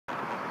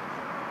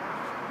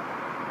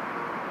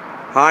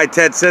Hi,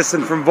 Ted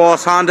Sisson from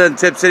Voss Honda in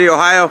Tip City,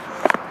 Ohio.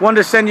 Wanted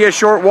to send you a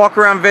short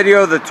walk-around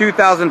video of the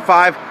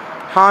 2005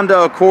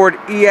 Honda Accord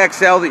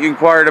EXL that you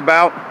inquired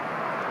about.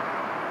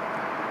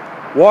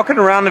 Walking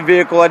around the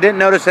vehicle, I didn't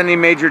notice any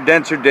major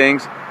dents or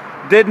dings.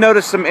 Did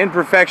notice some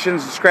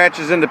imperfections and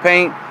scratches in the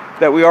paint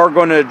that we are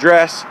going to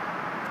address.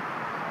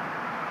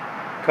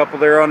 A couple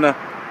there on the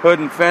hood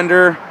and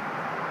fender.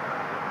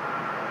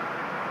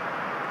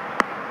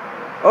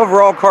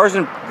 Overall, car's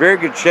in very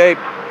good shape.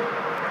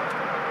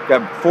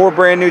 Got 4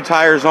 brand new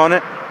tires on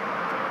it.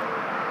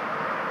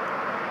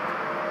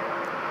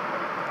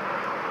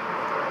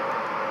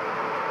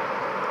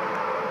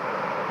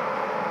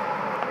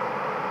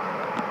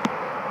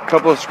 A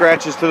couple of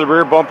scratches to the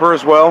rear bumper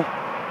as well.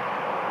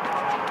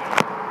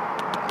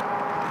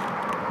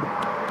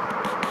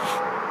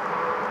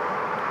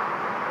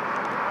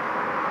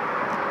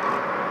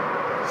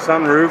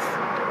 Sunroof.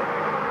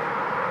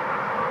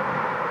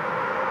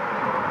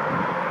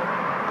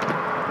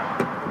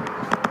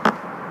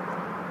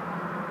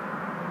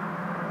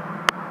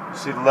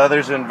 See, the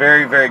leather's in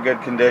very, very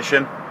good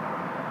condition.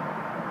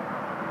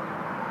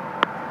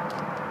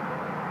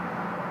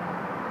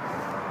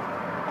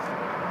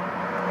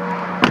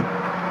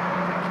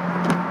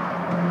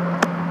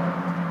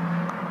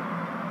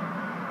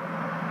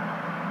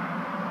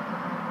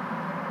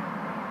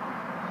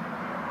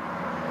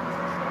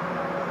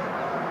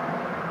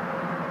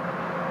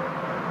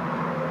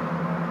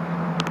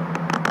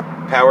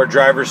 Power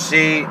driver's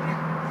seat,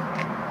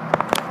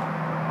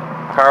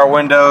 power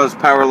windows,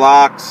 power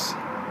locks,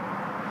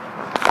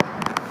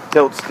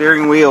 tilt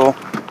steering wheel,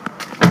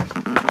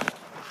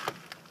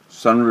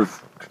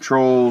 sunroof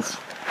controls.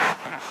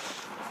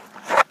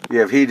 You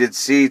have heated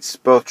seats,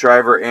 both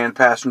driver and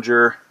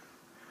passenger.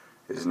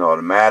 It is an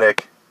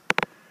automatic.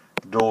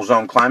 Dual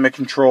zone climate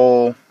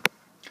control,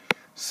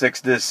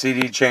 6-disc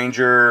CD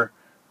changer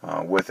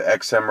with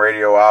XM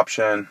radio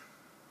option.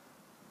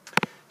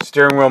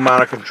 Steering wheel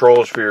mounted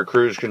controls for your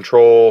cruise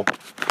control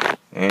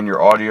and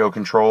your audio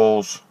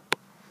controls.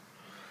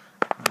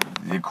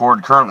 The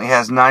Accord currently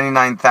has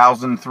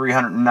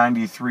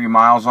 99,393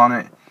 miles on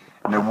it,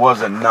 and it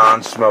was a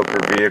non-smoker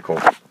vehicle.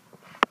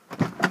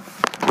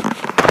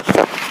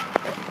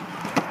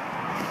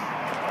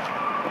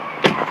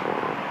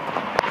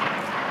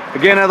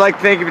 Again, I'd like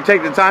to thank you for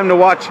taking the time to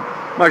watch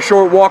my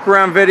short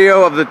walk-around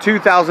video of the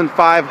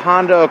 2005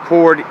 Honda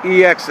Accord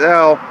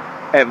EXL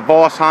at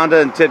Voss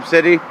Honda in Tip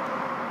City.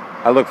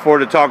 I look forward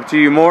to talking to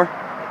you more.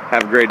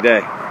 Have a great day.